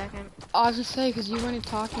 for a second. I was just saying because you weren't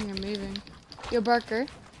talking or moving. Yo, Barker.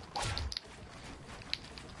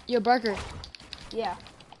 Yo, Barker. Yeah.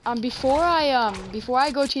 Before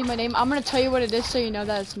I go change my name, I'm gonna tell you what it is so you know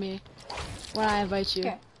that it's me when I invite you.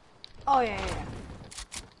 Okay. Oh yeah.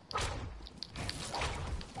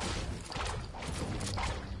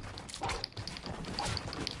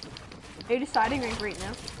 Are you deciding right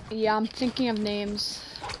now? Yeah, I'm thinking of names.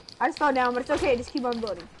 I just fell down, but it's okay. Just keep on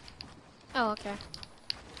building. Oh, okay.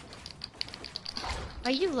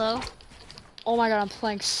 Are you low? Oh my god, I'm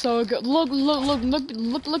playing so good. Look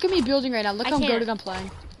at me building right now. Look I how can't. good I'm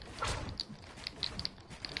playing.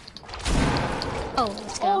 Oh,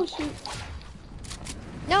 let's go. Oh shoot.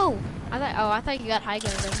 No! I thought you got high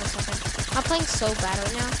ground there for a second. I'm playing so bad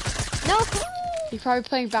right now. No! You're probably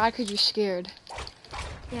playing bad because you're scared.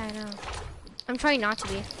 Yeah, I know. I'm trying not to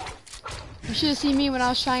be. You should have seen me when I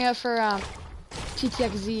was trying out for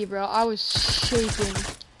TTXZ, bro. I was shaking.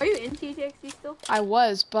 Are you in TTXD still? I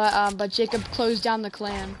was, but Jacob closed down the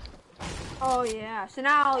clan. Oh yeah. So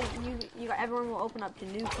now everyone will open up to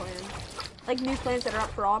new clans, like new clans that are up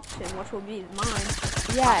for option, which will be mine.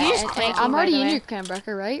 Yeah, You just and clanking, I'm by already the in way. your clan,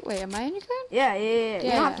 Brecker, right? Wait, am I in your clan? Yeah. You don't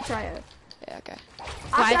Yeah. have to try it. Yeah, okay.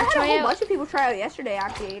 Actually, I had a try whole out? bunch of people try out yesterday.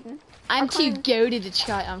 Actually, Aiden. I'm too clan- goated to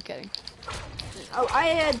try. I'm kidding. Oh, I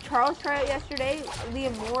had Charles try out yesterday.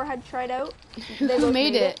 Liam Moore had tried out. They Who both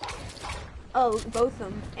made it? Oh, both of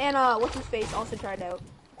them. And what's his face also tried out.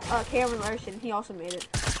 Cameron Larson, he also made it.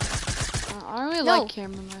 I don't really No. like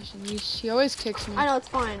Cameron Larson. She always kicks me. I know it's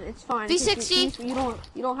fine. It's fine. 360? You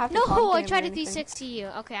don't have to. No, talk I him or tried to anything. 360 you.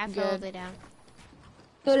 Okay, I Good. fell all the way down.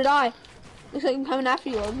 So did I. Looks like I'm coming after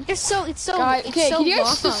you, Logan. It's so Guys, okay, so can you guys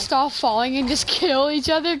long. just stop falling and just kill each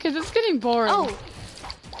other? Because it's getting boring. Oh,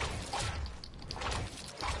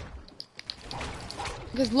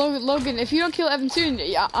 Because Logan, if you don't kill Evan soon,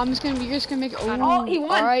 yeah, you're just gonna make. Oh, he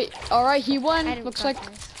won. All right, he I won. didn't Looks got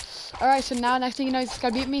like. this. All right, so now next thing you know, he's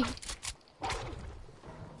gotta beat me.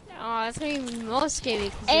 Oh, it's gonna be most scary.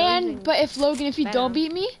 'cause you're And losing. but if Logan, if you Venom. don't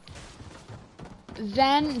beat me,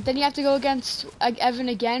 then you have to go against Evan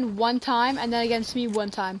again one time, and then against me one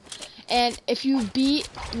time. And if you beat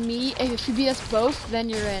me, if you beat us both, then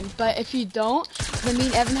you're in. But if you don't, then me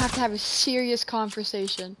and Evan have to have a serious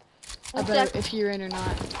conversation about if you're in or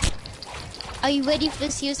not. Are you ready for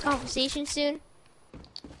this serious conversation soon?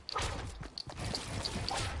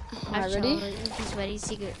 Am I ready? He's ready.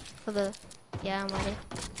 Secret for the. Yeah, I'm ready.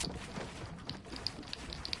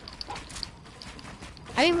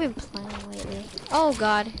 I haven't been playing lately. Oh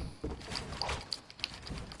God.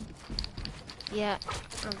 Yeah,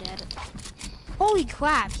 I'm dead. Holy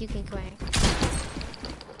crap! You can crank.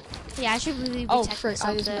 Yeah, I should really Oh, protect frick,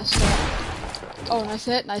 I myself just there. messed up. Oh, nice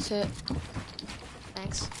hit, nice hit.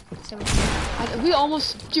 Thanks. So We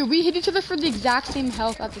almost, dude, we hit each other for the exact same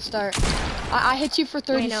health at the start. I hit you for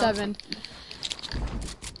I know. 37.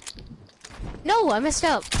 No, I messed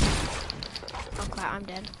up. Oh crap, I'm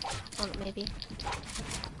dead. Oh, maybe.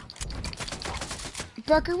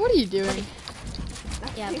 Barker, what are you doing?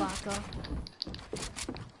 Yeah, Blanco.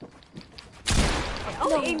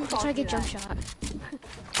 Only No, Aiden I'm taught trying to me get jump that. shot.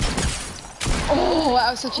 Oh,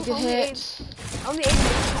 that was such a good Only hit. Only Aiden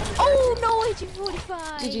taught me that. Oh no, I did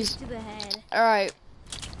 45 GG's. to the head. Alright.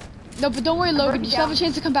 No, but don't worry, Logan. You still have a down.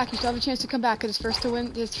 chance to come back. You still have a chance to come back because it's first to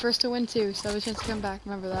win. It's first to win too. Still have a chance to come back.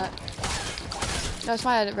 Remember that. That's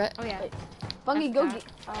my edit, right? Oh yeah. Bungie, I go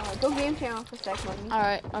forgot. go game channel for a sec, Bungie.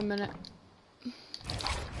 Alright, a minute.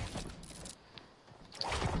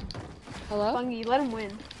 Hello? Bungie, let him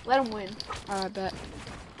win. Let him win. Alright, bet.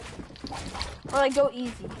 Or like go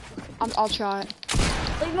easy. I'll try it.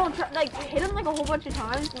 Like don't try, like hit him like a whole bunch of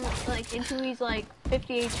times, and, like until he's like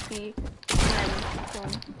 50 HP, and then kill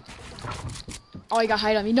him. Oh, he got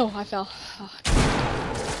hide on me. No, I fell. Oh.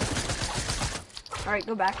 All right,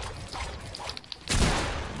 go back.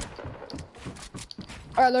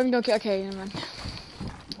 Alright, Logan, don't get. Okay, never mind.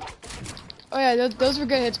 Oh yeah, those were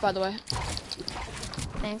good hits, by the way.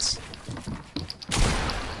 Thanks.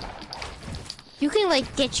 You can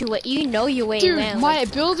like get you what you know your way Dude, around. my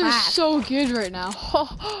like, builds are crap. so good right now.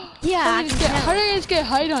 Yeah, how I did, can I get, tell. how did I just get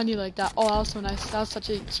hide on you like that? Oh, that was so nice. That was such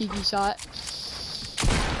a cheeky shot.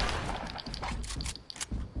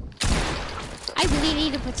 I really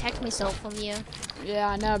need to protect myself from you. Yeah,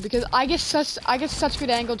 I know, because I get such good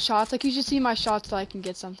angled shots. Like you should see my shots that I can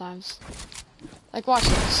get sometimes. Like watch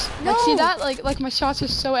this. Like see No! that? Like my shots are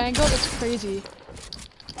so angled, it's crazy.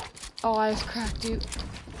 Oh, I just cracked, dude.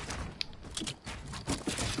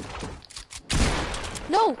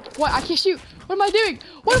 No! What? I can't shoot. What am I doing?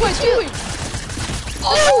 What am I doing?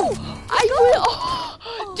 Oh! I will.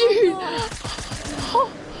 Oh, dude.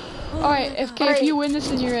 All right, if you win this,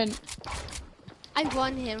 then you're in. I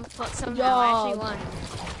won him, but somehow I actually won.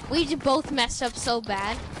 We just both messed up so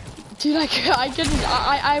bad. Dude, I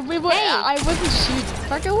wasn't shooting.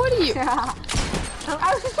 Parker, what are you? I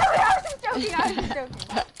was just joking. You hit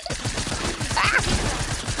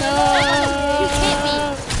me.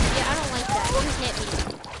 Yeah, I don't like that. You hit me.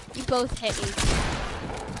 You both hit me.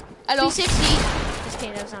 I don't. 360. Just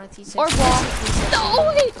kidding, that was not a T6. Or block. 360. No,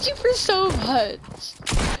 I hit you for so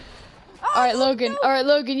much. All right, Logan. All right,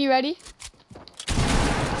 Logan, you ready?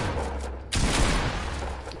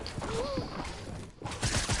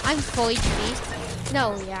 I'm full HP.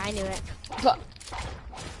 No, yeah, I knew it. But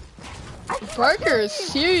Parker is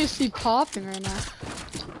seriously popping right now.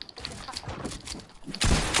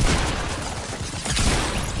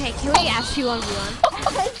 Okay, can we actually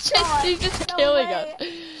 1v1? He's just No killing way.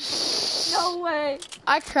 us. No way.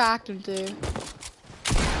 I cracked him too.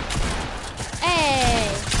 Hey!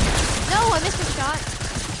 No, I missed a shot.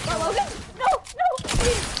 Oh, Logan. No,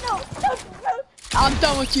 please, no. I'm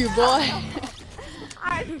done with you, boy.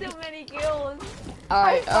 I have so many kills.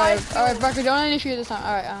 Alright, Barker, don't interfere this time.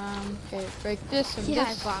 Alright, okay, break this and Yeah,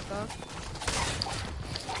 this. Baka.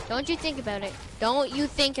 Don't you think about it. Don't you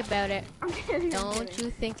think about it. Don't you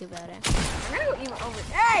think about it. I'm gonna go emo over.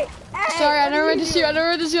 Hey! Sorry, I what never are read you this you. I doing? never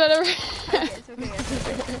read this you. I never. It's okay.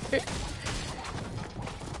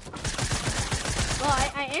 Well, I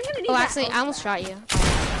am gonna need Oh, that actually, health I almost back. shot you.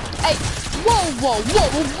 Hey! Whoa!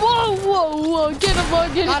 Get him,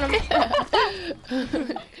 Logan. Got him.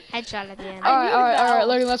 Headshot at the end. Alright,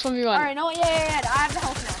 Logan, let's 1v1. Alright, no, yeah, I have the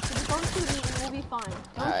health now. So just don't shoot me and we'll be fine.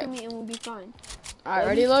 Don't Alright. shoot me and we'll be fine. Alright,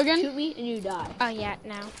 ready, Logan? Shoot me and you die. Oh, yeah,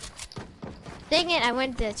 now. Dang it, I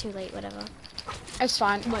went there too late, whatever. It's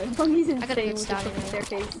fine. My monkey's I got a insane good with start the anyway.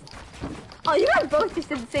 staircase. Oh, you guys both just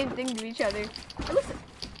did the same thing to each other. It looks,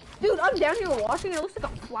 dude, I'm down here watching. It looks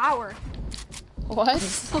like a flower. What?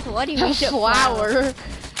 What do you A mean flower.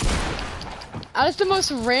 That is the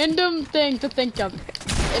most random thing to think of.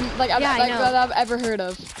 And, like, Yeah, I know. that I've ever heard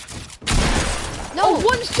of. No! Oh,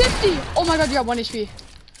 150! Oh my god, you got 1 HP.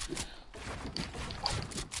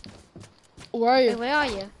 Where are Wait, you? where are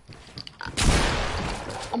you?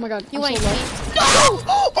 Oh my god, You I'm ain't so low. me. No!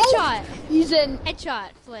 Oh! Headshot! He's in. Headshot,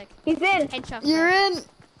 flick. He's in. Headshot. You're flick.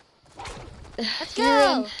 in. Let's You're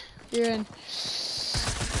go! in. You're in.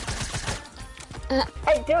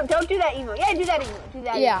 Hey, don't do that emo. Yeah, do that emo. Do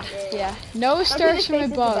that. Yeah, emo. yeah. No do stars the from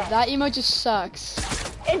faces above. of that. That emo just sucks.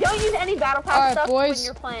 And don't use any battle pass Alright, stuff when boys.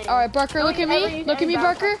 you're playing. Alright, Barker, Don't look at ever me. use Look at any me,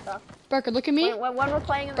 battle Barker. pass stuff. Barker, look at me. When we're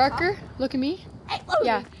playing in the Barker, look at me. Top. Hey, Logan,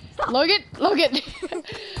 Yeah. stop. Logan.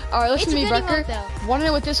 Alright, listen It's to me, a good Barker. emote, though. Wanna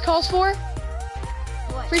know what this calls for?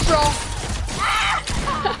 What? Free for all.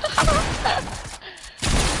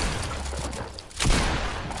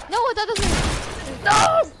 No, that doesn't.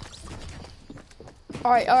 No!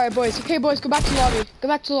 Alright, boys. Okay, boys, go back to the lobby. Go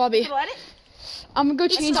back to the lobby. What? I'm gonna go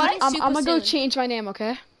change. starting I'm super gonna go soon. change my name.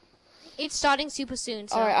 Okay. It's starting super soon,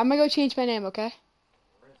 so. Alright, I'm gonna go change my name. Okay.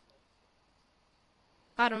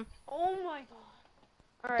 Got him. Oh my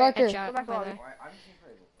god. Alright. Barker. Headshot. Go back to by lobby. the way.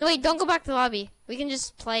 No, wait, don't go back to the lobby. We can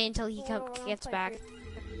just play until he gets back.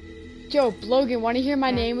 Yo, Logan, wanna hear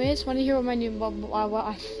my name is? Wanna hear what my new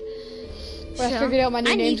what I Sure. figured out my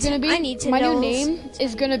new I need name's to- gonna be? I need to my know new name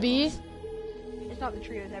is gonna be It's not the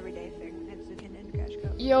trio's everyday thing. It's in Crash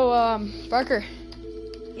Cup. Yo, Barker.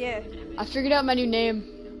 Yeah. I figured out my new name.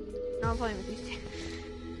 No, I'm playing with these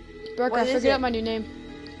two. Barker, What I is figured it? out my new name.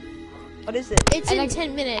 What is it? It's in NX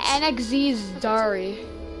 10 minutes. NXZ's Dari.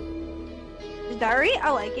 Dari? I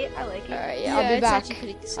like it. Alright, yeah, Yeah, I'll be it's back.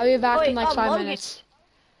 actually pretty- I'll be back Wait, in like 5 Logan. minutes.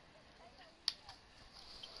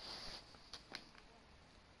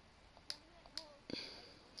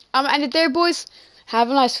 I'm gonna end it there, boys. Have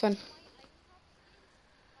a nice one.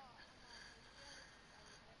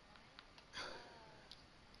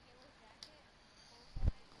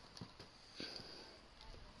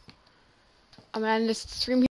 I'm gonna end this stream here.